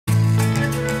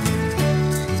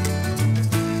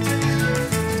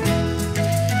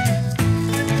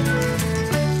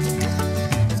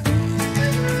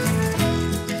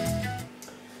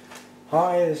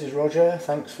this is Roger.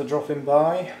 Thanks for dropping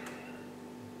by.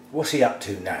 What's he up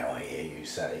to now, I hear you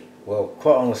say? Well,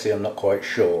 quite honestly, I'm not quite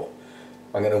sure.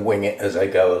 I'm going to wing it as I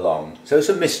go along. So it's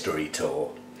a mystery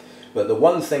tour. But the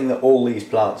one thing that all these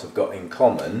plants have got in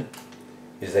common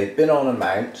is they've been on a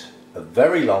mount a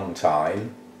very long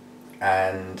time,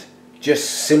 and just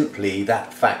simply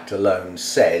that fact alone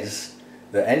says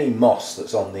that any moss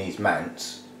that's on these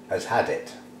mounts has had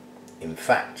it. In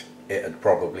fact, it had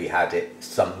probably had it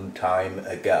some time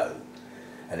ago.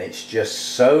 And it's just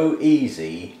so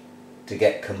easy to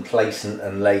get complacent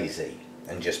and lazy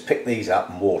and just pick these up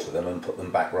and water them and put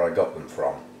them back where I got them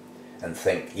from and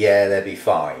think, yeah, they'll be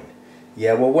fine.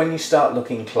 Yeah, well, when you start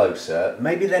looking closer,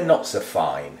 maybe they're not so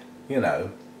fine, you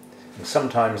know. And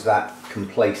sometimes that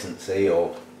complacency,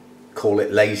 or call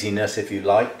it laziness if you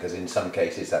like, because in some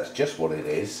cases that's just what it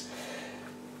is,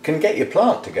 can get your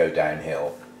plant to go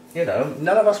downhill. You know,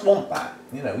 none of us want that.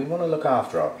 You know, we want to look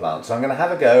after our plants. So I'm going to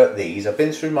have a go at these. I've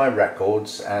been through my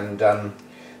records, and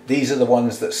these are the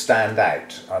ones that stand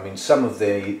out. I mean, some of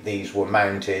these were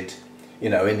mounted, you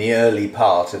know, in the early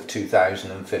part of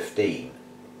 2015,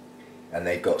 and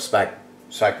they've got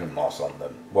sphagnum moss on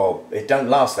them. Well, it don't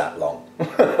last that long,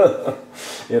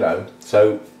 you know.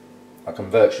 So I can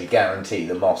virtually guarantee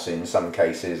the moss in some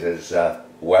cases is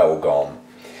well gone.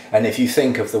 And if you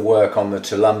think of the work on the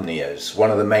Tolumnias, one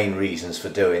of the main reasons for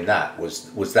doing that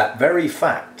was that very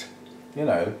fact. You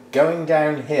know, going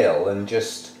downhill and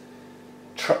just,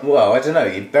 well, I don't know,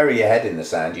 you bury your head in the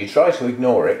sand, you try to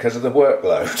ignore it because of the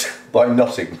workload by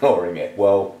not ignoring it.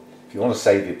 Well, if you want to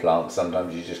save your plant,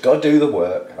 sometimes you just got to do the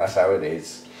work, that's how it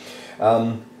is.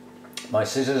 My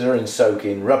scissors are in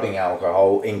soaking rubbing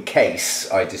alcohol in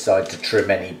case I decide to trim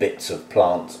any bits of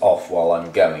plants off while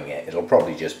I'm going it. It'll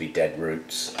probably just be dead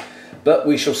roots, but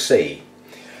we shall see.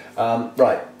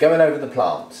 Right, going over the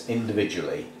plants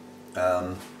individually.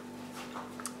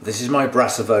 This is my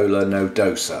Brassavola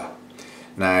nodosa.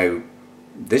 Now,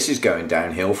 this is going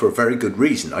downhill for a very good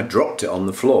reason. I dropped it on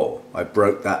the floor. I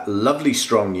broke that lovely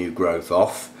strong new growth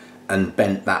off and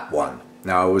bent that one.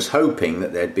 Now, I was hoping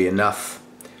that there'd be enough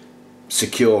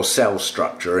secure cell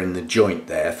structure in the joint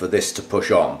there for this to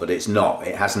push on, but it's not.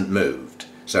 It hasn't moved,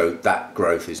 so that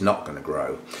growth is not going to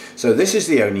grow. So this is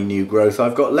the only new growth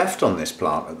I've got left on this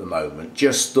plant at the moment,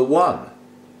 just the one.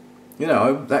 You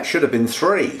know, that should have been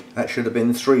three. That should have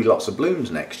been three lots of blooms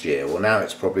next year. Well, now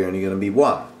it's probably only going to be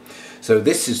one. So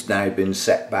this has now been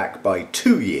set back by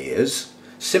 2 years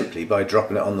simply by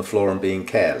dropping it on the floor and being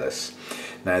careless.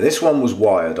 Now this one was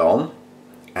wired on,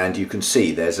 and you can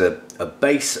see there's a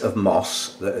base of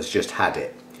moss that has just had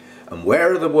it. And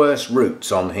where are the worst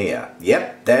roots on here?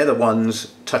 Yep, they're the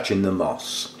ones touching the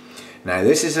moss. Now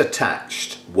this is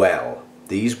attached well.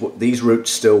 These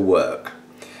roots still work.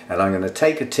 And I'm going to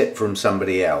take a tip from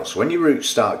somebody else. When your roots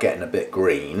start getting a bit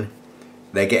green,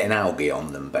 they're getting algae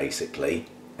on them basically.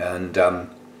 And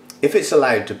if it's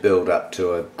allowed to build up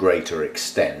to a greater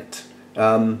extent,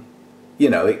 you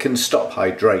know, it can stop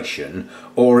hydration,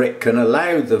 or it can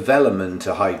allow the velamen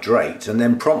to hydrate and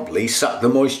then promptly suck the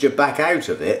moisture back out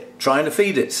of it, trying to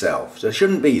feed itself. So it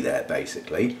shouldn't be there,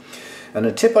 basically. And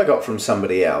a tip I got from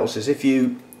somebody else is if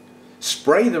you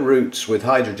spray the roots with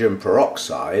hydrogen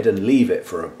peroxide and leave it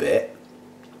for a bit,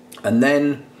 and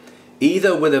then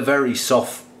either with a very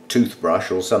soft toothbrush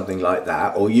or something like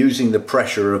that, or using the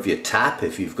pressure of your tap,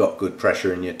 if you've got good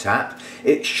pressure in your tap,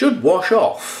 it should wash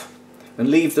off and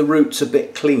leave the roots a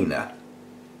bit cleaner.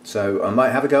 So I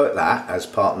might have a go at that as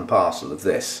part and parcel of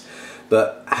this.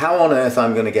 But how on earth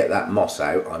I'm going to get that moss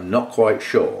out, I'm not quite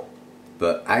sure.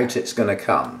 But out it's going to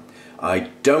come. I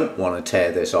don't want to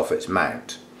tear this off its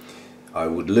mount. I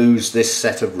would lose this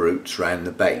set of roots round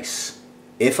the base.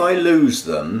 If I lose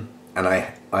them, and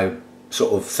I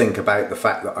sort of think about the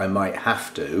fact that I might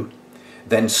have to,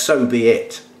 then so be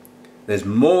it. There's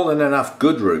more than enough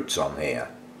good roots on here.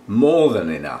 More than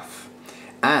enough.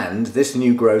 And this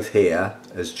new growth here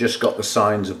has just got the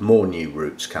signs of more new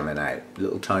roots coming out.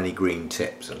 Little tiny green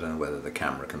tips. I don't know whether the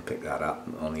camera can pick that up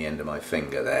on the end of my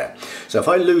finger there. So if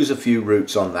I lose a few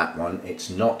roots on that one,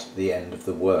 it's not the end of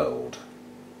the world.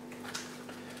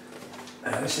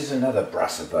 Now this is another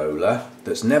Brassavola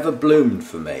that's never bloomed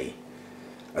for me.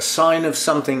 A sign of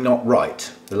something not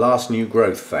right. The last new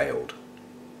growth failed.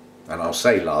 And I'll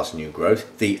say last new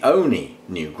growth, the only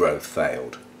new growth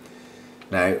failed.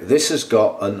 Now this has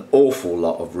got an awful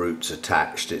lot of roots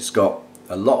attached. It's got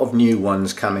a lot of new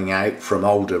ones coming out from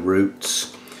older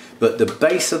roots, but the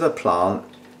base of the plant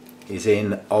is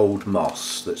in old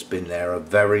moss that's been there a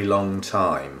very long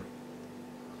time.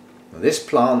 Now, this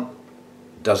plant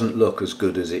doesn't look as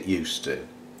good as it used to.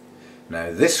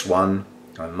 Now this one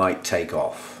I might take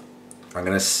off. I'm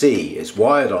going to see it's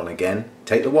wired on again,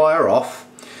 take the wire off,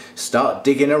 start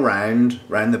digging around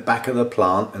the back of the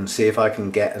plant and see if I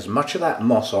can get as much of that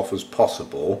moss off as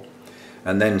possible,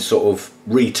 and then sort of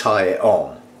re-tie it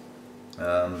on.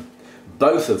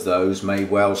 Both of those may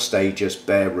well stay just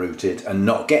bare rooted and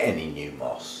not get any new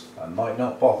moss. I might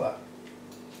not bother.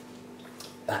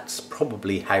 That's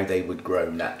probably how they would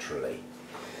grow naturally.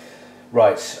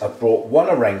 Right, I've brought one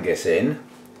Orchis in.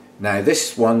 Now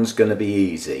this one's going to be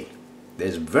easy.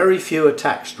 There's very few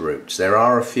attached roots. There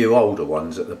are a few older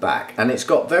ones at the back, and it's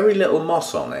got very little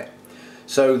moss on it.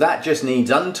 So that just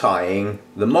needs untying,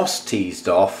 the moss teased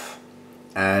off,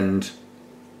 and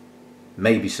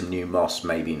maybe some new moss,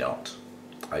 maybe not.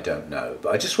 I don't know,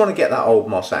 but I just want to get that old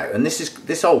moss out, and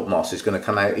this old moss is going to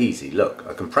come out easy. Look,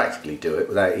 I can practically do it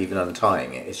without even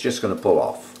untying it. It's just going to pull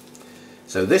off.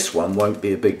 So this one won't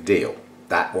be a big deal.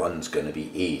 That one's going to be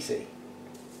easy.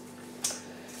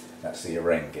 That's the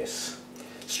Orchis.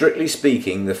 Strictly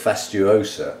speaking, the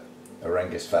fastuosa,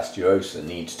 Orchis fastuosa,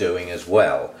 needs doing as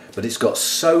well, but it's got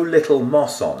so little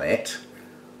moss on it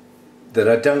that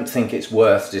I don't think it's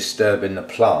worth disturbing the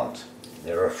plant.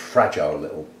 They're a fragile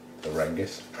little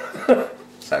Orchis.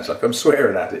 Sounds like I'm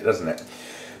swearing at it, doesn't it?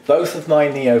 Both of my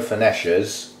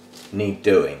Neophanesias need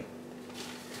doing.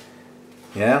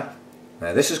 Yeah?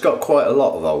 Now this has got quite a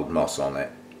lot of old moss on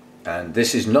it, and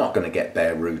this is not going to get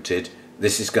bare rooted.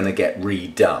 This is going to get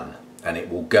redone, and it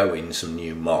will go in some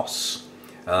new moss.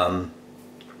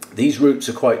 These roots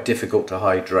are quite difficult to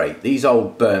hydrate. These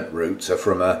old burnt roots are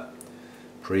from a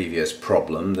previous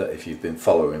problem that, if you've been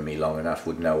following me long enough,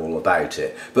 would know all about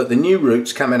it. But the new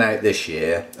roots coming out this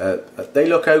year, they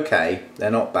look okay,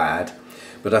 they're not bad,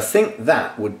 but I think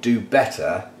that would do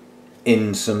better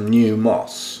in some new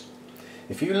moss.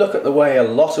 If you look at the way a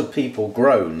lot of people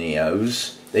grow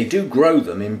Neos, they do grow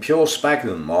them in pure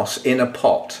sphagnum moss in a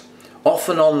pot,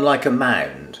 often on like a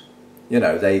mound. You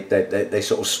know, they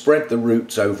sort of spread the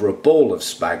roots over a ball of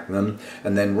sphagnum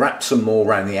and then wrap some more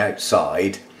around the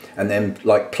outside, and then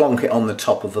like plonk it on the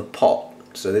top of a pot.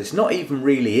 So it's not even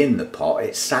really in the pot,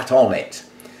 it's sat on it,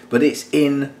 but it's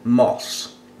in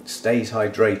moss. It stays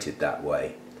hydrated that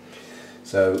way.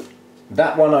 So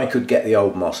that one I could get the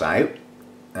old moss out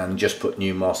and just put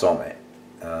new moss on it.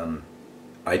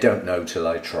 I don't know till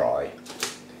I try.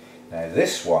 Now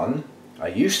this one I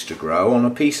used to grow on a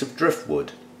piece of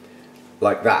driftwood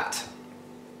like that,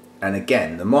 and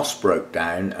again the moss broke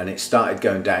down and it started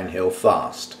going downhill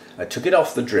fast. I took it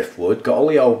off the driftwood, got all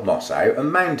the old moss out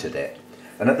and mounted it,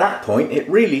 and at that point it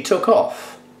really took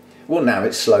off. Well, now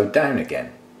it's slowed down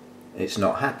again. It's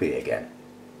not happy again,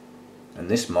 and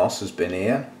this moss has been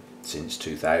here since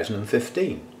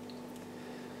 2015.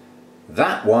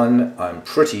 That one I'm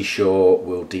pretty sure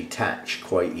will detach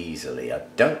quite easily. I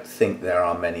don't think there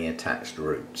are many attached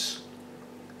roots.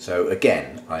 So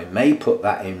again, I may put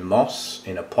that in moss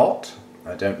in a pot.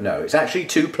 I don't know. It's actually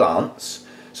two plants,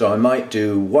 so I might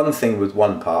do one thing with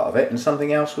one part of it and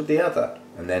something else with the other,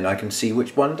 and then I can see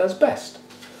which one does best.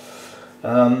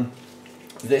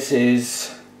 This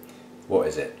is, what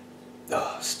is it?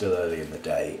 Oh, still early in the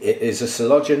day. It is a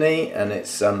Coelogene, and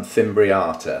it's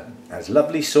Fimbriata. It has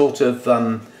lovely sort of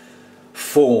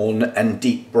fawn and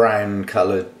deep brown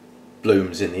coloured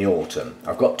blooms in the autumn.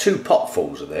 I've got two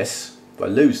potfuls of this. If I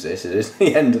lose this, it is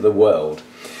the end of the world.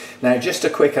 Now, just a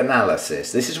quick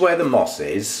analysis. This is where the moss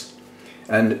is,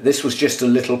 and this was just a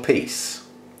little piece.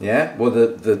 Yeah, well,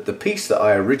 the piece that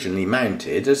I originally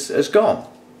mounted has gone.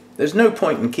 There's no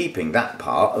point in keeping that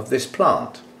part of this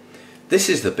plant. This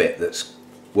is the bit that's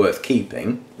worth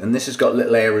keeping, and this has got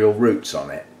little aerial roots on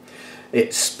it.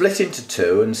 It's split into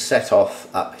two and set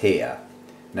off up here.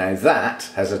 Now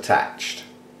that has attached,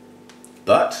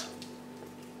 but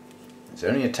it's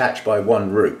only attached by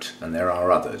one root, and there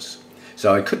are others.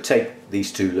 So I could take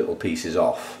these two little pieces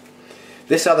off.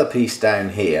 This other piece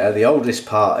down here, the oldest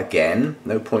part again,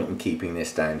 no point in keeping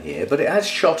this down here, but it has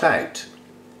shot out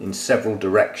in several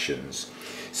directions.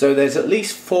 So there's at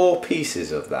least 4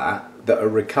 pieces of that are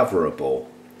recoverable.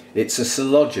 It's a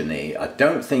Coelogene. I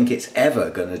don't think it's ever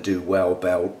going to do well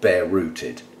bare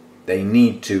rooted. They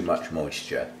need too much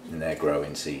moisture in their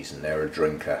growing season. They're a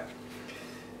drinker.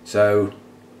 So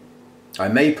I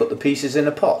may put the pieces in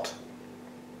a pot,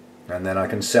 and then I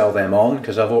can sell them on,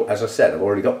 because as I said, I've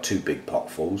already got 2 big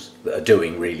potfuls that are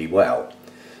doing really well.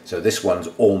 So this one's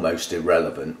almost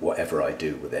irrelevant, whatever I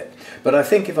do with it. But I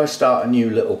think if I start a new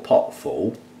little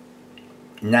potful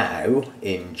now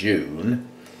in June,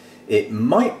 it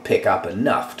might pick up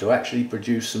enough to actually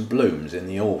produce some blooms in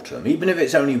the autumn. Even if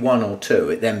it's only 1 or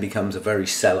 2, it then becomes a very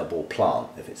sellable plant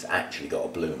if it's actually got a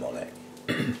bloom on it.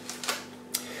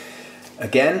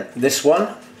 Again, this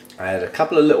one, I had a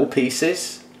couple of little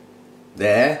pieces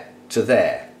there to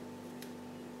there,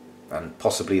 and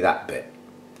possibly that bit,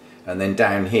 and then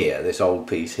down here, this old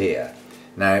piece here.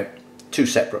 Now, two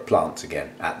separate plants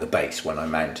again at the base when I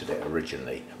mounted it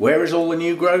originally. Where is all the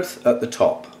new growth? At the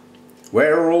top.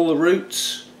 Where are all the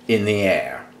roots? In the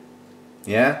air.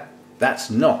 Yeah? That's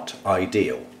not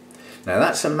ideal. Now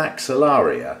that's a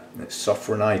maxillaria, it's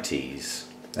Sophronites.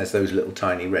 There's those little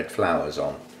tiny red flowers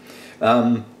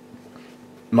on.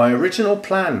 My original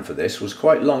plan for this was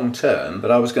quite long term,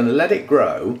 but I was going to let it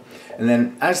grow, and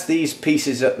then as these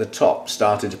pieces at the top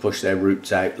started to push their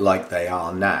roots out like they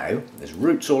are now, there's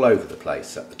roots all over the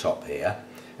place at the top here,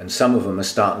 and some of them are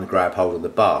starting to grab hold of the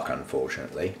bark,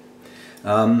 unfortunately.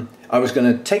 I was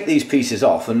going to take these pieces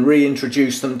off and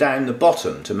reintroduce them down the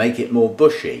bottom to make it more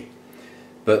bushy,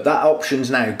 but that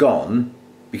option's now gone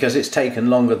because it's taken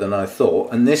longer than I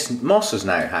thought, and this moss has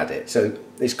now had it, so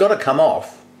it's got to come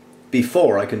off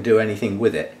before I can do anything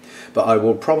with it. But I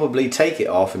will probably take it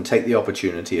off and take the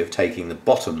opportunity of taking the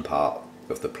bottom part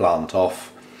of the plant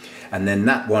off, and then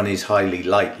that one is highly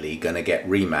likely going to get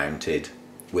remounted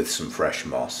with some fresh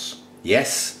moss.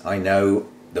 Yes, I know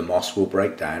the moss will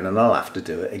break down and I'll have to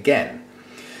do it again,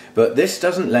 but this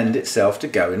doesn't lend itself to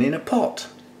going in a pot.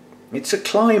 It's a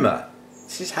climber.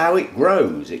 This is how it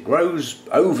grows. It grows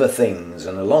over things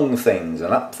and along things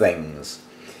and up things,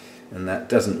 and that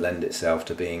doesn't lend itself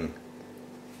to being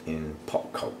in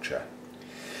pot culture.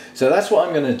 So that's what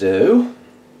I'm going to do,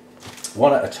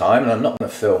 one at a time, and I'm not going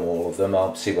to film all of them.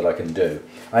 I'll see what I can do.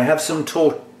 I have some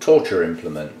torture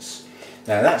implements.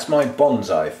 Now that's my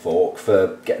bonsai fork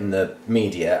for getting the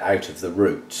media out of the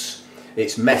roots.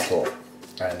 It's metal,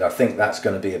 and I think that's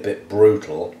going to be a bit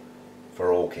brutal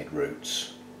for orchid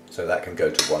roots, so that can go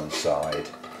to one side.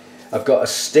 I've got a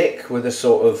stick with a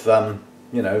sort of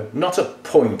you know, not a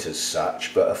point as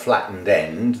such, but a flattened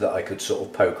end that I could sort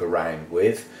of poke around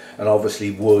with, and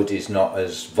obviously wood is not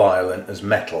as violent as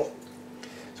metal.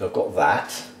 So I've got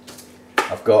that.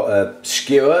 I've got a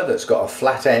skewer that's got a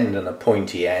flat end and a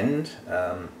pointy end.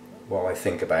 While I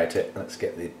think about it, let's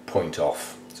get the point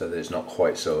off so that it's not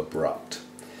quite so abrupt.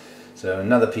 So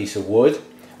another piece of wood.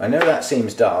 I know that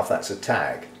seems daft, that's a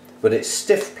tag, but it's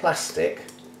stiff plastic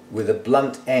with a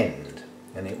blunt end,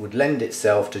 and it would lend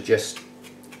itself to just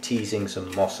teasing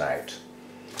some moss out.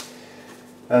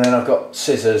 And then I've got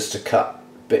scissors to cut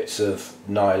bits of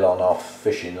nylon off,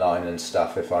 fishing line and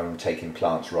stuff if I'm taking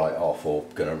plants right off or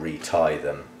going to retie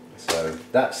them. So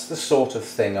that's the sort of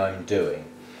thing I'm doing.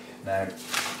 Now,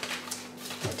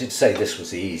 I did say this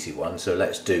was the easy one, so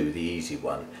let's do the easy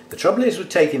one. The trouble is with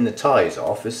taking the ties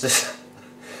off is this,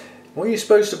 what are you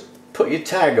supposed to put your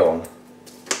tag on?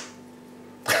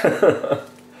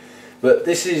 But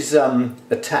this is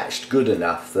attached good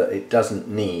enough that it doesn't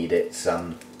need its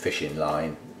fishing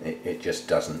line. It just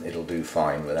doesn't. It'll do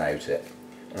fine without it.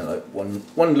 You know,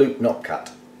 one loop not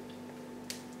cut.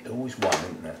 There's always one,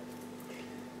 isn't there?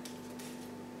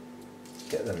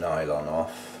 Get the nylon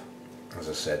off. As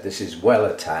I said, this is well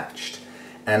attached,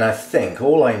 and I think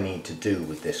all I need to do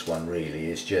with this one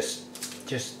really is just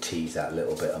tease that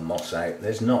little bit of moss out.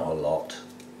 There's not a lot.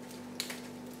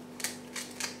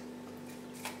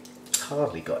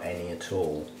 Hardly got any at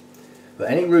all, but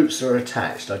any roots that are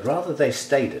attached, I'd rather they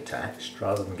stayed attached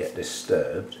rather than get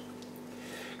disturbed,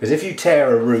 because if you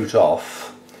tear a root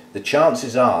off, the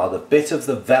chances are the bit of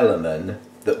the velamen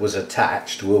that was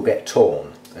attached will get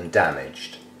torn and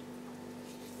damaged.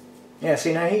 Yeah,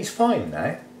 see, now he's fine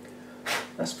now.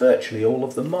 That's virtually all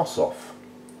of the moss off.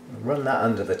 Run that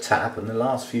under the tap and the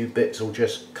last few bits will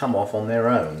just come off on their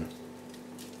own.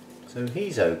 So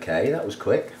he's okay. That was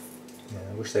quick. Yeah,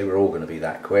 I wish they were all going to be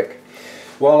that quick.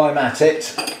 While I'm at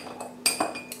it,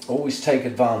 always take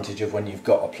advantage of when you've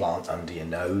got a plant under your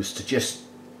nose to just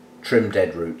trim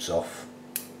dead roots off.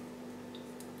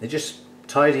 They just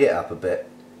tidy it up a bit.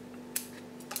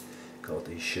 God,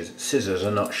 these scissors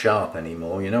are not sharp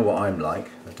anymore. You know what I'm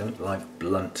like. I don't like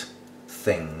blunt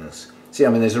things. See, I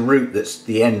mean, there's a root that's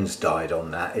the end's died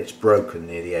on that. It's broken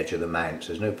near the edge of the mount, so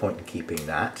there's no point in keeping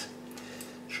that.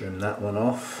 Trim that one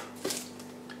off.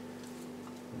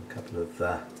 A couple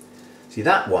of see,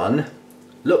 that one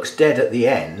looks dead at the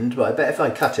end, but I bet if I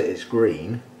cut it it's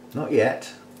green. Not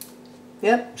yet.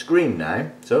 Yeah, it's green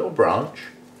now, so it'll branch.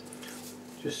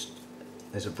 Just,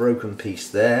 there's a broken piece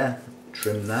there.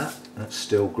 Trim that. That's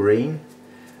still green.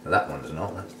 Well, that one's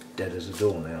not. That's dead as a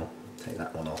doornail. Take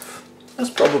that one off. That's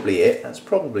probably it. That's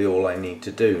probably all I need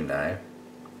to do now.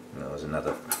 Oh, there's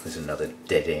another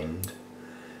dead end.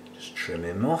 Just trim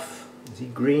him off. Is he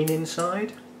green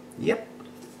inside? Yep.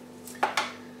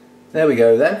 There we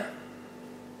go then.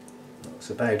 That's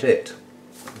about it.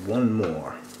 One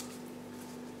more.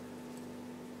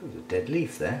 There's a dead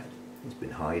leaf there. He's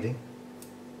been hiding.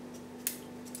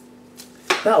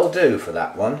 That'll do for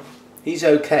that one. He's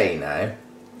okay now.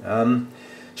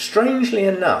 Strangely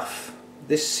enough,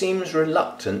 this seems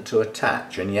reluctant to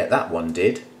attach, and yet that one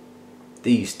did.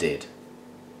 These did.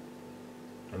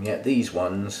 And yet these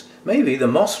ones, maybe the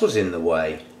moss was in the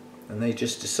way and they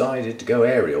just decided to go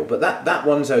aerial. But that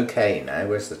one's okay now.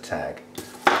 Where's the tag?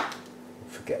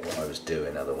 Forget what I was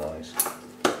doing otherwise.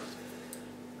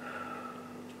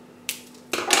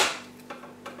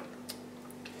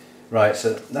 Right,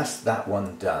 so that's that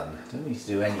one done. Don't need to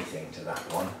do anything to that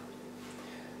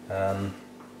one.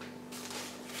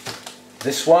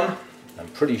 This one, I'm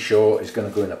pretty sure, is going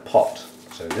to go in a pot.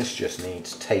 So this just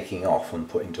needs taking off and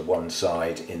putting to one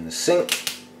side in the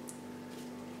sink.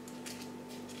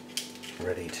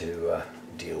 Ready to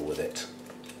deal with it.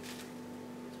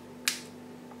 I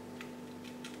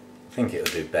think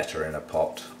it'll do better in a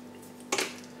pot.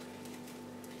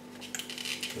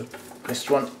 This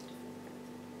one.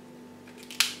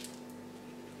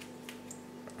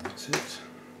 That's it.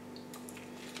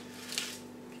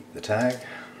 Keep the tag.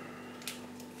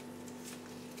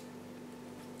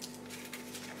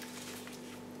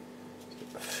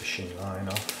 Get the fishing line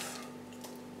off.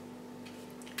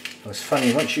 It's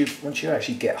funny, once you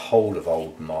actually get hold of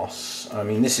old moss, I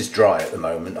mean this is dry at the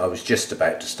moment, I was just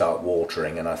about to start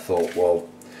watering and I thought, well,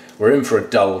 we're in for a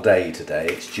dull day today,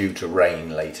 it's due to rain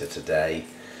later today,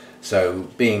 so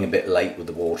being a bit late with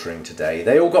the watering today,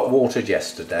 they all got watered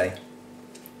yesterday.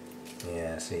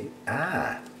 Yeah, see,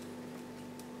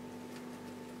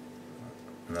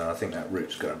 no, I think that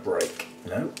root's going to break.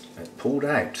 No, it pulled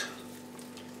out.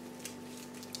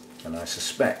 And I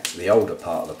suspect the older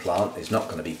part of the plant is not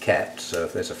going to be kept, so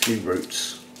if there's a few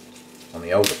roots on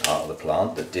the older part of the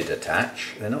plant that did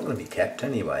attach, they're not going to be kept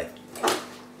anyway.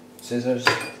 Scissors.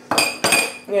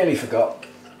 Nearly forgot.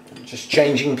 Just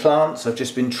changing plants. I've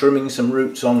just been trimming some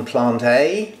roots on plant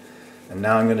A, and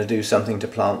now I'm going to do something to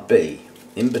plant B.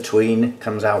 In between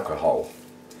comes alcohol.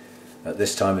 At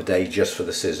this time of day, just for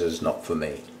the scissors, not for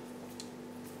me.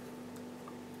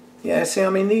 Yeah, see, I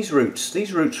mean these roots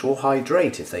will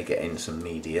hydrate if they get in some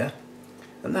media,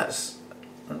 and that's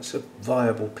a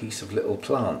viable piece of little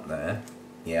plant there.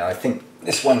 Yeah, I think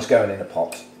this one's going in a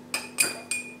pot,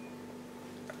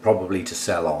 probably to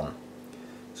sell on.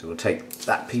 So we'll take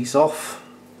that piece off.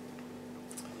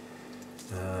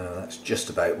 That's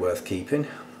just about worth keeping.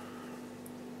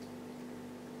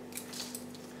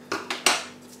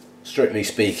 Strictly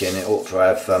speaking, it ought to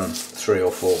have 3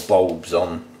 or 4 bulbs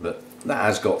on, but that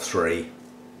has got 3.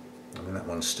 I mean, that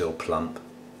one's still plump.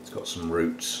 It's got some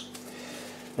roots.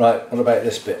 Right, what about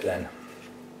this bit then?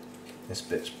 This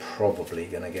bit's probably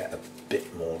going to get a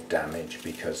bit more damage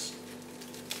because,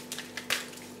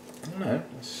 I don't know,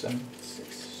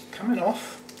 it's coming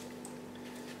off.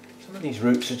 Some of these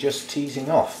roots are just teasing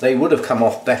off. They would have come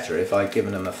off better if I'd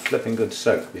given them a flipping good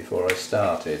soak before I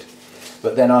started.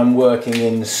 But then I'm working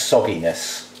in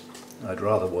sogginess. I'd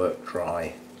rather work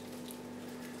dry.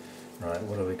 Right,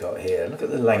 what have we got here? Look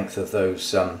at the length of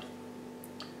those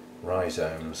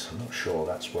rhizomes. I'm not sure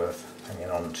that's worth hanging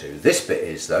on to. This bit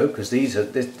is though, because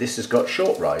this has got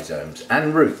short rhizomes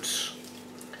and roots.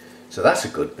 So that's a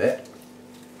good bit.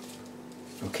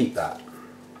 We'll keep that.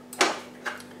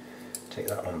 Take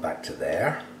that one back to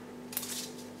there.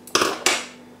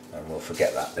 And we'll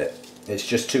forget that bit. It's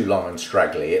just too long and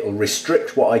straggly. It will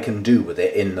restrict what I can do with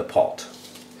it in the pot.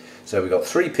 So we've got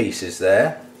 3 pieces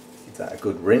there. Give that a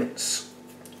good rinse.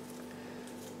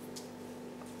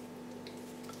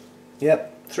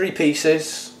 Yep, 3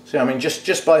 pieces. So I mean,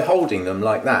 just by holding them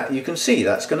like that, you can see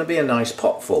that's going to be a nice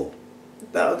pot full.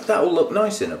 That'll look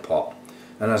nice in a pot.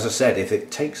 And as I said, if it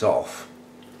takes off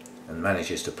and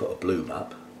manages to put a bloom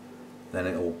up, then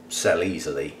it'll sell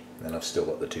easily. Then I've still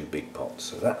got the 2 big pots.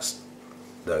 So that's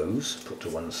those put to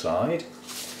one side.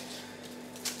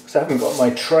 So I haven't got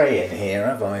my tray in here,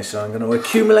 have I? So I'm going to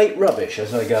accumulate rubbish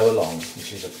as I go along,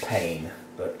 which is a pain.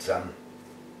 But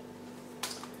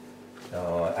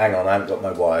oh, hang on, I haven't got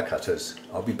my wire cutters.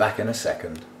 I'll be back in a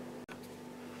second.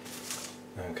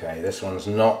 Okay, this one's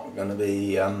not going to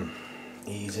be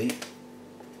easy.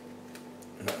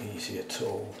 Not easy at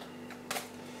all.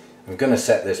 I'm going to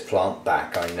set this plant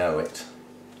back, I know it.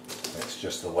 It's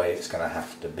just the way it's going to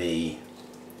have to be.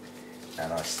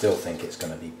 And I still think it's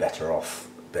going to be better off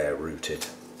bare rooted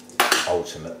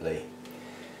ultimately.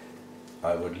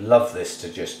 I would love this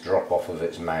to just drop off of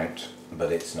its mount,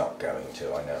 but it's not going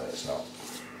to, I know it's not.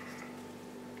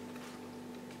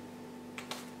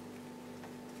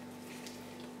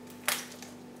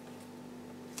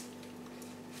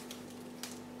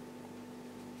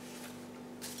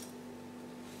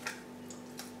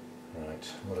 Right,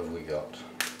 what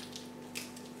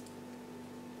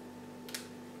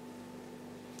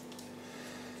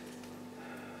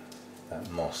That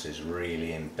moss is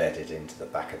really embedded into the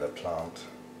back of the plant.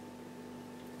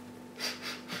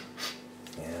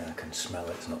 Yeah, I can smell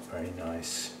it, it's not very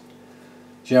nice.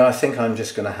 Do you know, I think I'm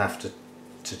just going to have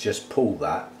to just pull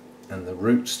that, and the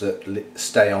roots that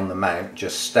stay on the mount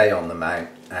just stay on the mount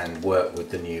and work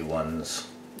with the new ones.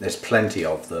 There's plenty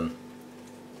of them.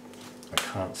 I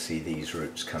can't see these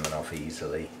roots coming off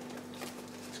easily.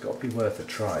 It's got to be worth a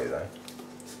try though.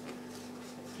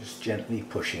 Just gently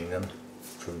pushing them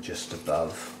from just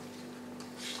above.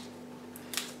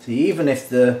 See, even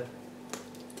if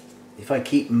I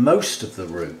keep most of the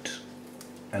root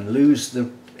and lose the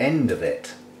end of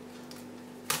it,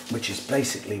 which is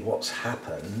basically what's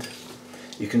happened,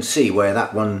 you can see where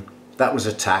that was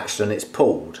attached and it's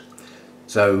pulled.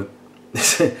 So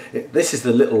this is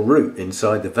the little root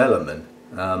inside the velamen.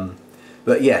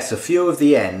 But yes, a few of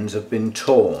the ends have been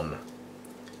torn.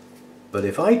 But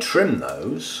if I trim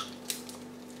those,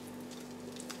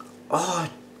 oh,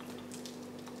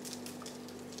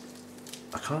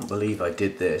 I can't believe I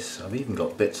did this. I've even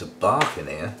got bits of bark in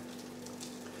here.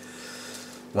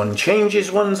 One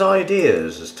changes one's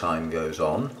ideas as time goes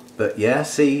on. But yeah,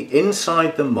 see,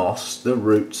 inside the moss, the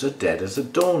roots are dead as a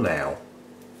doornail.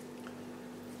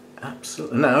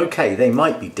 Absolutely. Now, okay, they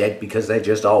might be dead because they're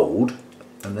just old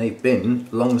and they've been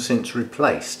long since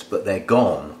replaced, but they're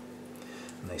gone.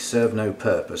 And they serve no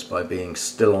purpose by being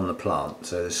still on the plant.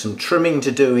 So there's some trimming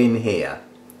to do in here,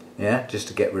 yeah, just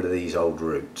to get rid of these old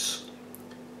roots.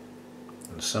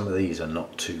 And some of these are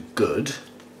not too good.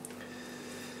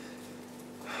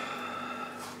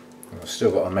 I've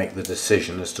still got to make the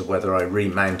decision as to whether I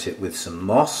remount it with some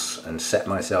moss and set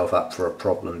myself up for a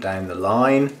problem down the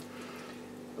line,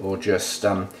 or just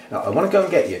I want to go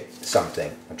and get you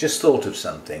something. I've just thought of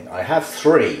something. I have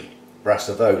 3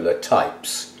 Brassivola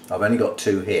types. I've only got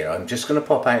 2 here. I'm just going to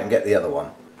pop out and get the other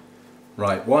one.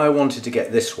 Right, why I wanted to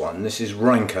get this one, this is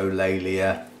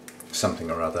Rhyncholalia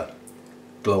something or other,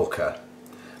 Glauca,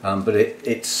 but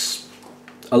it's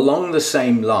along the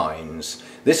same lines.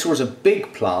 This was a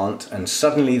big plant and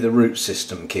suddenly the root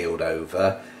system keeled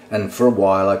over, and for a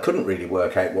while I couldn't really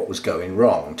work out what was going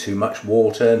wrong. Too much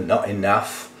water, not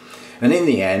enough. And in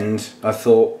the end I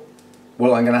thought,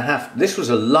 well, I'm going to have, this was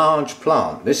a large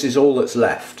plant, this is all that's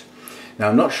left. Now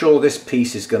I'm not sure this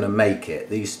piece is going to make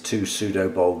it, these 2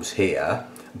 pseudobulbs here,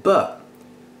 but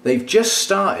they've just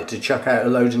started to chuck out a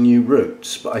load of new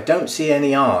roots, but I don't see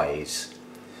any eyes.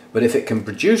 But if it can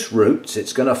produce roots,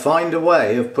 it's going to find a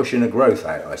way of pushing a growth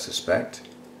out, I suspect.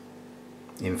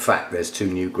 In fact, there's 2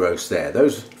 new growths there.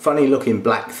 Those funny looking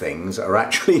black things are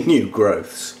actually new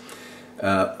growths.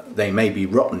 They may be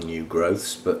rotten new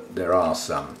growths, but there are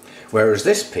some. Whereas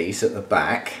this piece at the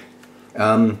back,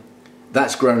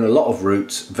 that's grown a lot of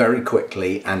roots very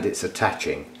quickly and it's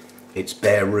attaching. It's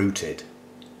bare rooted.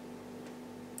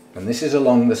 And this is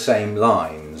along the same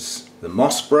lines. The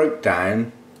moss broke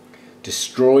down,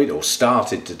 destroyed or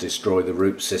started to destroy the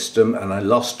root system, and I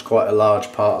lost quite a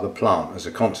large part of the plant as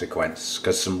a consequence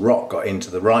because some rot got into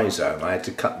the rhizome. I had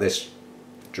to cut this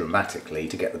dramatically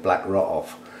to get the black rot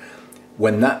off.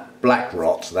 When that black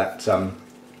rot, that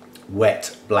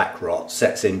wet black rot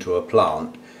sets into a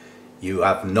plant, you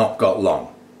have not got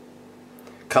long.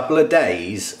 A couple of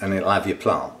days and it'll have your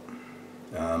plant.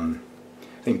 I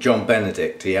think John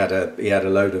Benedict, he had a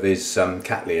load of his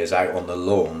cattleyas out on the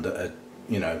lawn that had,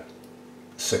 you know,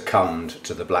 succumbed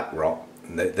to the black rot.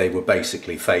 They were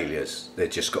basically failures. They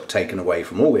just got taken away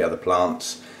from all the other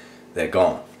plants. They're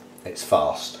gone. It's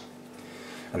fast.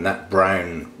 And that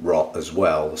brown rot as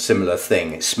well, similar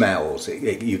thing. It smells.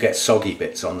 You get soggy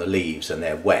bits on the leaves and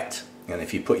they're wet. And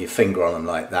if you put your finger on them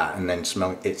like that and then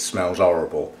it smells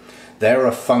horrible. They're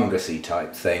a fungusy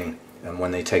type thing, and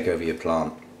when they take over your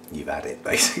plant, you've had it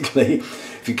basically.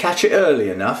 If you catch it early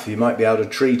enough, you might be able to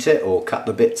treat it or cut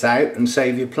the bits out and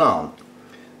save your plant.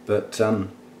 But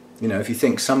you know, if you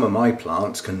think some of my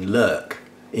plants can lurk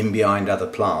in behind other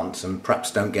plants and perhaps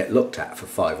don't get looked at for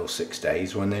 5 or 6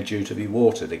 days when they're due to be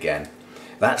watered again.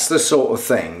 That's the sort of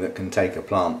thing that can take a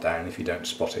plant down if you don't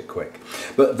spot it quick.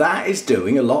 But that is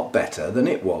doing a lot better than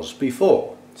it was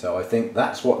before. So I think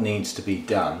that's what needs to be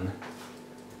done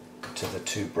to the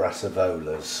 2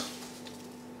 Brassivolas.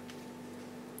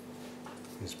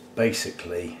 Is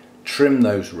basically trim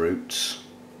those roots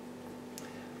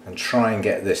and try and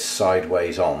get this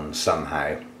sideways on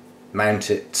somehow. Mount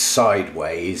it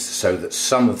sideways so that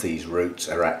some of these roots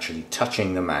are actually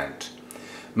touching the mount.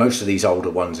 Most of these older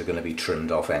ones are going to be trimmed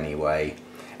off anyway,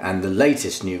 and the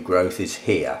latest new growth is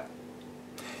here.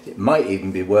 It might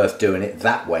even be worth doing it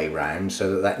that way round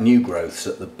so that that new growth's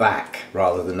at the back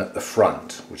rather than at the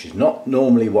front, which is not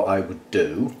normally what I would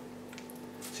do.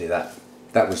 See, that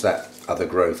That was that other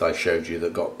growth I showed you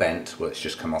that got bent. Well, it's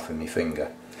just come off in my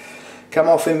finger. Come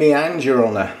off in my hand, Your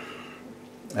Honour.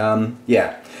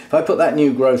 Yeah, if I put that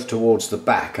new growth towards the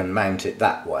back and mount it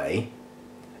that way,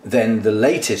 then the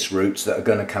latest roots that are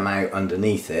going to come out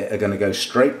underneath it are going to go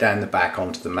straight down the back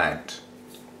onto the mount,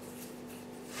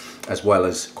 as well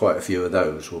as quite a few of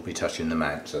those will be touching the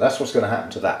mount. So that's what's going to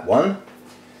happen to that one.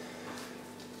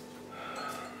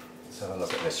 Let's have a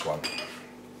look at this one.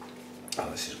 Oh,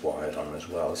 this is wired on as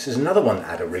well. This is another one that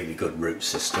had a really good root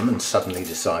system and suddenly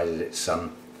decided it's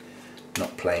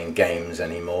not playing games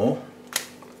anymore.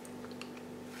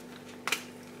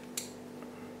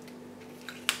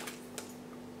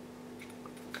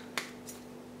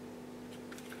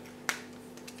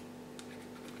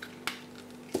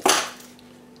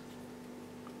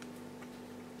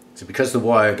 So because the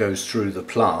wire goes through the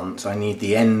plant, I need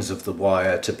the ends of the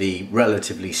wire to be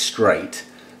relatively straight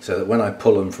so that when I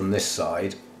pull them from this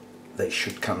side, they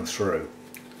should come through.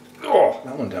 Oh,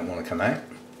 that one don't want to come out.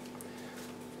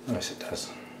 Oh, yes it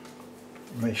does.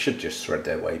 They should just thread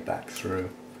their way back through.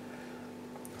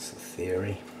 That's the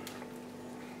theory.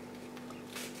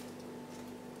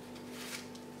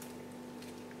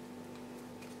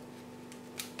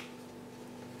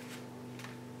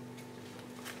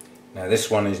 Now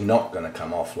this one is not going to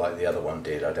come off like the other one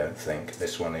did, I don't think.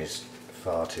 This one is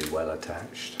far too well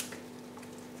attached.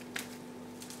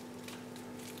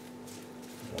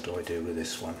 What do I do with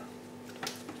this one?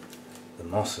 The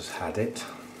moss has had it.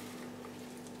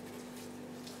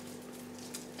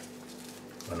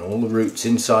 And all the roots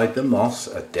inside the moss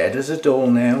are dead as a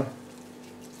doornail.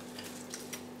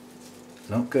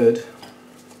 Not good.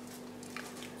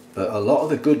 But a lot of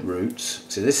the good roots,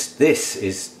 so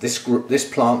this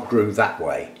plant grew that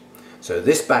way. So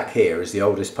this back here is the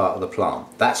oldest part of the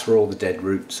plant. That's where all the dead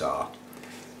roots are.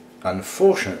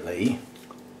 Unfortunately,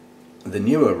 the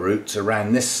newer roots are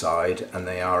around this side and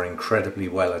they are incredibly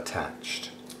well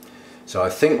attached. So I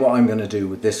think what I'm going to do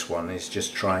with this one is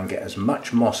just try and get as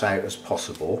much moss out as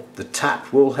possible. The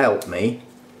tap will help me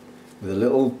with a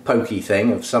little pokey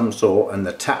thing of some sort, and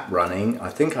the tap running, I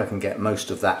think I can get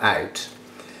most of that out.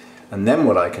 And then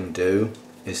what I can do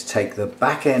is take the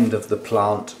back end of the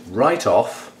plant right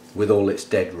off with all its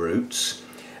dead roots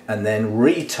and then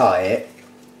retie it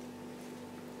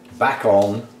back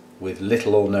on with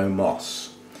little or no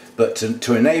moss. But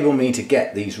to enable me to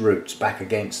get these roots back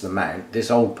against the mount,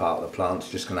 this old part of the plant is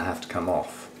just going to have to come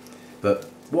off. But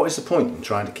what is the point in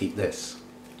trying to keep this?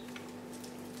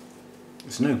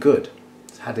 It's no good.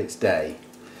 It's had its day.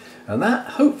 And that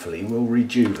hopefully will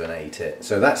rejuvenate it.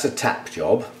 So that's a tap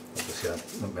job. Obviously I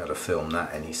won't be able to film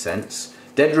that any sense.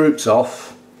 Dead roots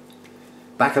off,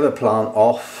 back of the plant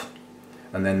off,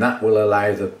 and then that will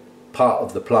allow the part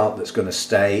of the plant that's going to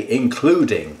stay,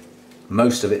 including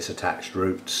most of its attached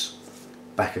roots,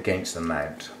 back against the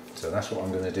mount. So that's what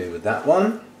I'm going to do with that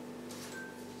one.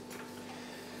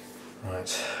 Right,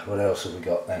 what else have we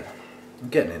got then? I'm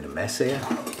getting into mess here.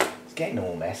 It's getting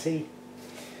all messy.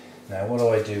 Now what do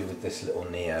I do with this little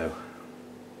Neo?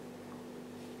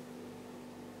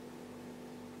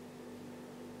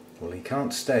 Well, he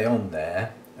can't stay on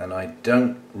there, and I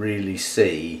don't really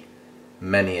see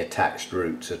many attached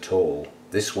roots at all.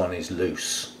 This one is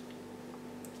loose.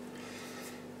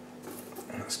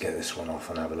 Let's get this one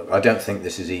off and have a look. I don't think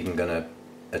this is even going to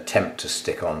attempt to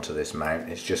stick onto this mount.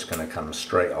 It's just going to come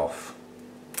straight off.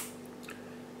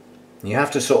 You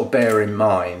have to sort of bear in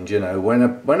mind, you know, when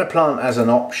a plant has an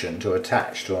option to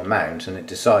attach to a mount and it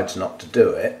decides not to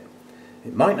do it,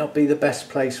 it might not be the best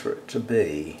place for it to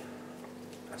be.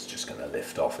 That's just going to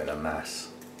lift off in a mass.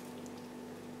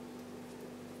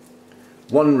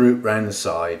 One root round the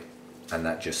side and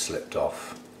that just slipped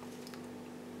off.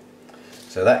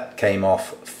 So that came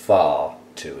off far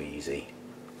too easy.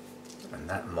 And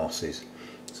that moss is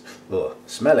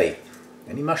smelly.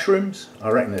 Any mushrooms? I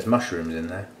reckon there's mushrooms in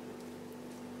there.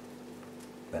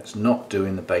 That's not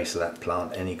doing the base of that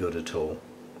plant any good at all.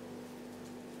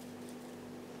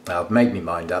 Now I've made my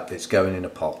mind up, it's going in a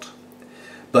pot.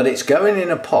 But it's going in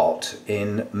a pot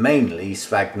in mainly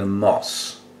sphagnum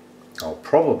moss. I'll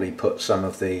probably put some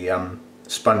of the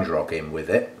sponge rock in with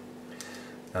it.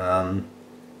 There's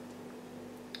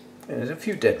a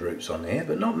few dead roots on here,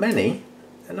 but not many.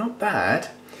 They're not bad.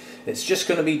 It's just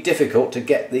going to be difficult to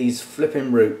get these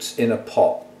flipping roots in a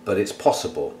pot, but it's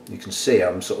possible. You can see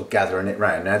I'm sort of gathering it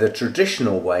round. Now the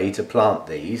traditional way to plant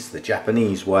these, the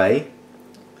Japanese way,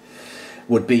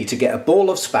 would be to get a ball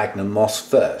of sphagnum moss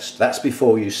first. That's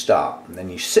before you start. And then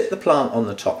you sit the plant on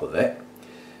the top of it,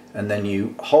 and then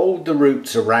you hold the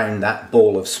roots around that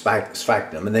ball of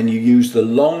sphagnum, and then you use the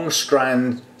long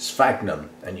strand sphagnum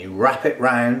and you wrap it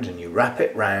round and you wrap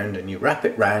it round and you wrap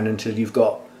it round until you've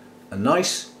got a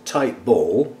nice tight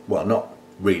ball. Well, not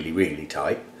really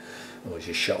tight, otherwise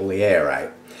you shut all the air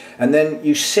out. And then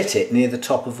you sit it near the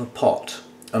top of a pot,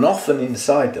 and often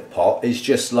inside the pot is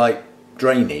just like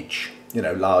drainage, you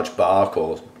know, large bark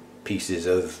or pieces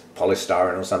of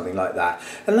polystyrene or something like that,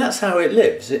 and that's how it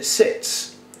lives. It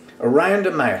sits around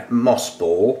a moss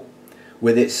ball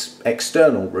with its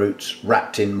external roots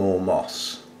wrapped in more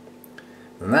moss,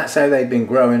 and that's how they've been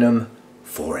growing them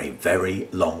for a very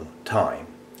long time,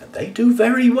 and they do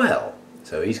very well.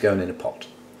 So he's going in a pot.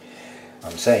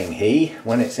 I'm saying he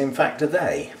when it's in fact a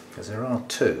they, because there are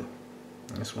two.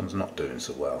 And this one's not doing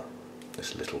so well,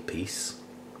 this little piece,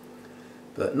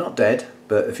 but not dead.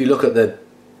 But if you look at the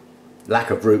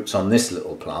lack of roots on this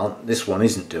little plant, this one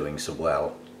isn't doing so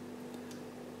well,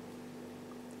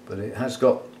 but it has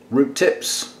got root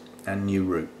tips and new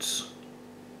roots.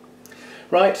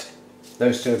 Right,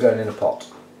 those two are going in a pot.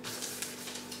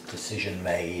 Decision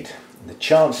made. The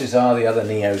chances are the other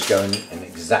Neo's going in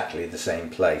exactly the same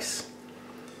place,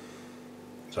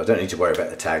 so I don't need to worry about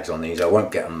the tags on these. I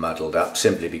won't get them muddled up,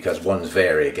 simply because one's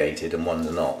variegated and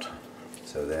one's not,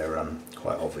 so they're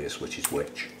quite obvious which is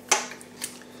which.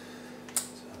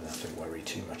 Don't worry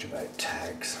too much about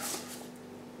tags.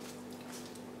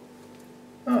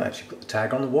 Oh, I actually put the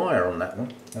tag on the wire on that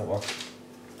one. Oh well,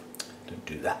 don't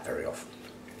do that very often.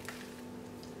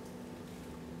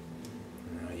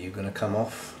 Now, are you going to come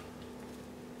off?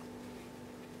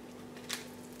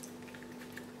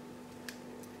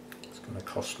 It's going to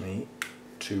cost me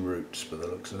 2 roots by the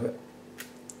looks of it.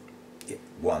 Yeah,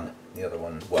 one. The other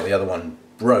one, well, the other one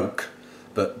broke,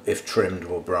 but if trimmed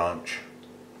will branch.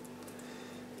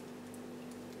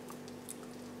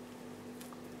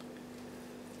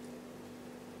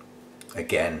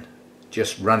 Again,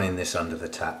 just running this under the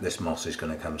tap, this moss is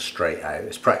going to come straight out.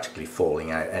 It's practically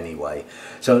falling out anyway.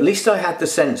 So at least I had the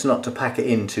sense not to pack it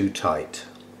in too tight.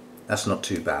 That's not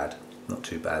too bad. Not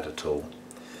too bad at all.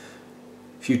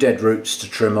 A few dead roots to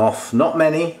trim off. Not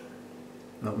many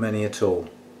at all.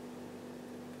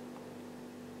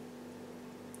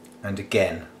 And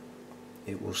again,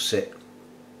 it will sit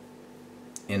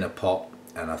in a pot,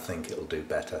 and I think it'll do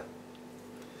better.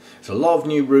 There's a lot of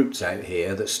new roots out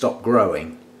here that stop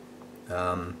growing.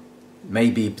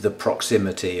 Maybe the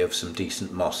proximity of some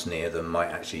decent moss near them might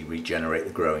actually regenerate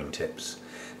the growing tips.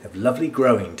 They have lovely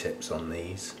growing tips on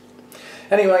these.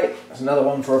 Anyway, that's another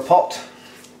one for a pot.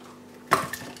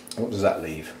 What does that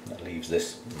leave? That leaves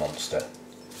this monster.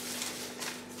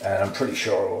 And I'm pretty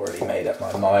sure I've already made up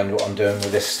my mind what I'm doing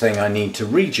with this thing. I need to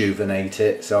rejuvenate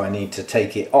it, so I need to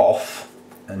take it off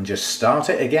and just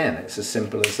start it again. It's as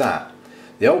simple as that.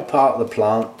 The old part of the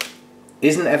plant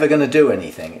isn't ever going to do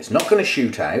anything. It's not going to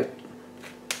shoot out,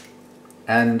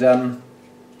 and the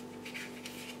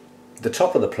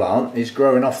top of the plant is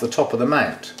growing off the top of the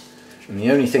mount, and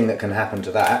the only thing that can happen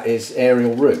to that is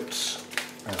aerial roots,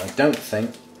 and I don't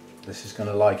think this is going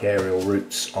to like aerial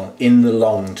roots in the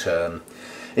long term.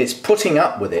 It's putting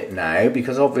up with it now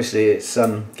because obviously it's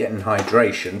getting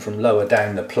hydration from lower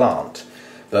down the plant.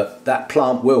 But that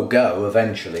plant will go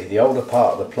eventually. The older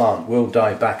part of the plant will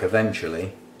die back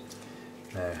eventually.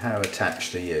 Now, how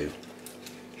attached are you?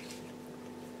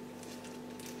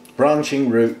 Branching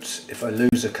roots, if I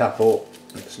lose a couple,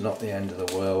 it's not the end of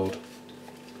the world.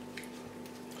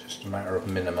 Just a matter of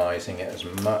minimising it as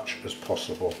much as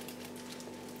possible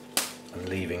and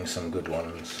leaving some good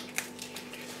ones.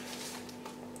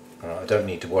 I don't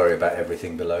need to worry about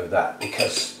everything below that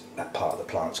because that part of the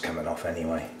plant's coming off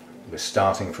anyway. We're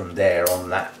starting from there on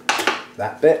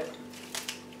that bit.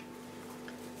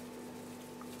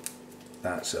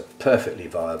 That's a perfectly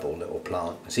viable little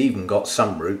plant. It's even got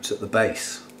some roots at the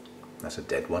base. That's a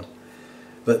dead one.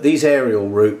 But these aerial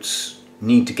roots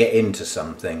need to get into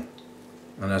something.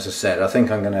 And as I said, I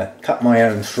think I'm going to cut my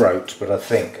own throat, but I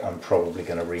think I'm probably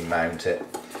going to remount it.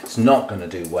 It's not going to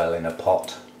do well in a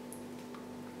pot.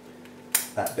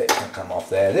 That bit can come off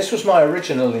there. This was my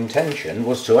original intention,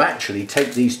 was to actually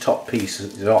take these top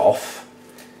pieces off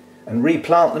and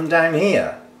replant them down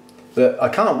here. But I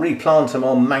can't replant them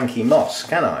on manky moss,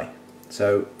 can I?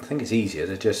 So I think it's easier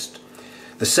to just...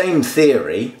 The same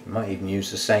theory, you might even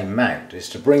use the same mount, is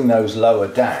to bring those lower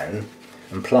down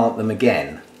and plant them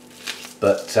again.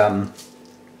 But a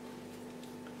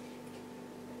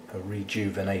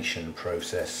rejuvenation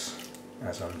process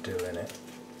as I'm doing it.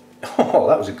 Oh,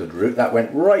 that was a good root. That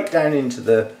went right down into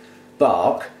the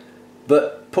bark,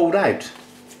 but pulled out.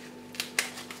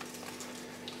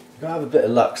 You've got to have a bit of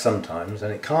luck sometimes,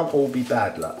 and it can't all be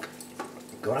bad luck.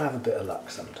 got to have a bit of luck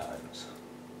sometimes.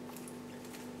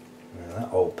 Now,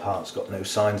 that old part's got no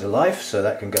signs of life, so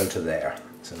that can go to there.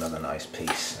 It's another nice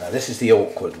piece. Now this is the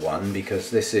awkward one because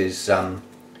this is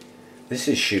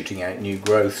shooting out new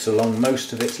growths along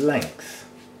most of its length.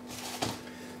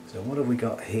 So what have we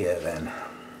got here then?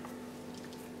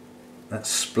 That's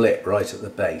split right at the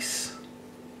base.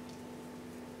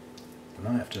 I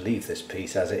might have to leave this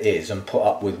piece as it is and put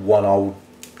up with one old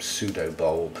pseudo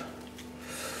bulb.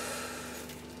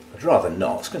 I'd rather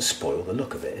not, it's going to spoil the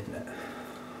look of it, isn't it?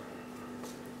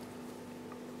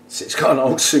 So it's got an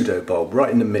old pseudo bulb right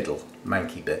in the middle,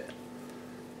 manky bit.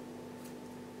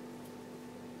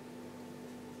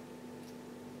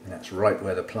 And that's right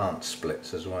where the plant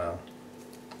splits as well.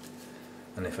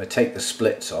 And if I take the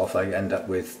splits off, I end up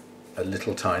with a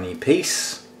little tiny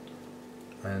piece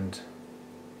and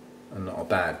not a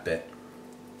bad bit.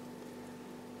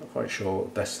 Not quite sure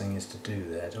what the best thing is to do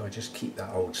there. Do I just keep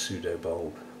that old pseudo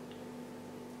bulb?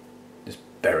 Just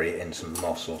bury it in some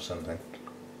moss or something.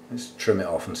 Let's trim it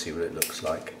off and see what it looks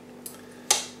like.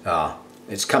 Ah,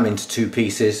 it's come into two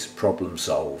pieces, problem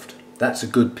solved. That's a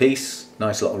good piece,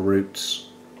 nice lot of roots.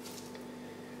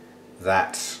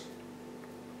 That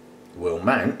will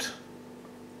mount,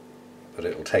 but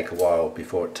it'll take a while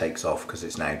before it takes off because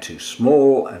it's now too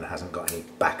small and hasn't got any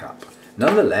backup.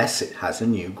 Nonetheless, it has a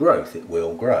new growth, it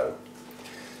will grow.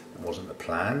 That wasn't the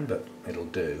plan, but it'll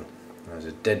do. There's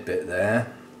a dead bit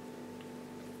there.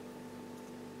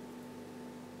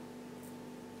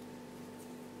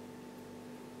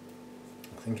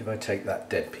 I think if I take that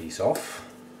dead piece off,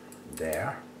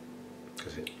 there,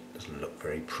 because it doesn't look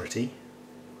very pretty,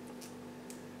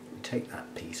 take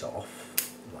that piece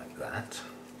off like that,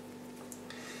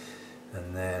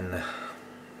 and then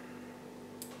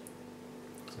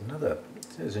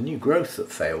there's a new growth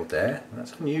that failed there.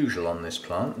 That's unusual on this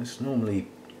plant. It's the only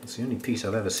piece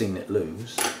I've ever seen it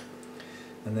lose.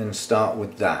 And then start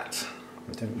with that.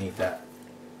 I don't need that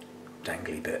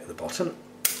dangly bit at the bottom.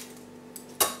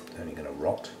 It's only going to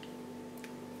rot.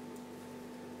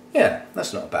 Yeah,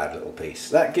 that's not a bad little piece.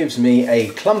 That gives me a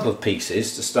clump of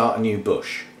pieces to start a new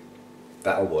bush.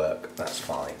 That'll work, that's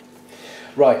fine.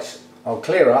 Right, I'll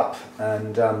clear up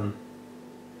and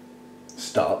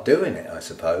start doing it, I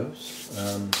suppose.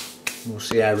 We'll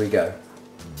see how we go.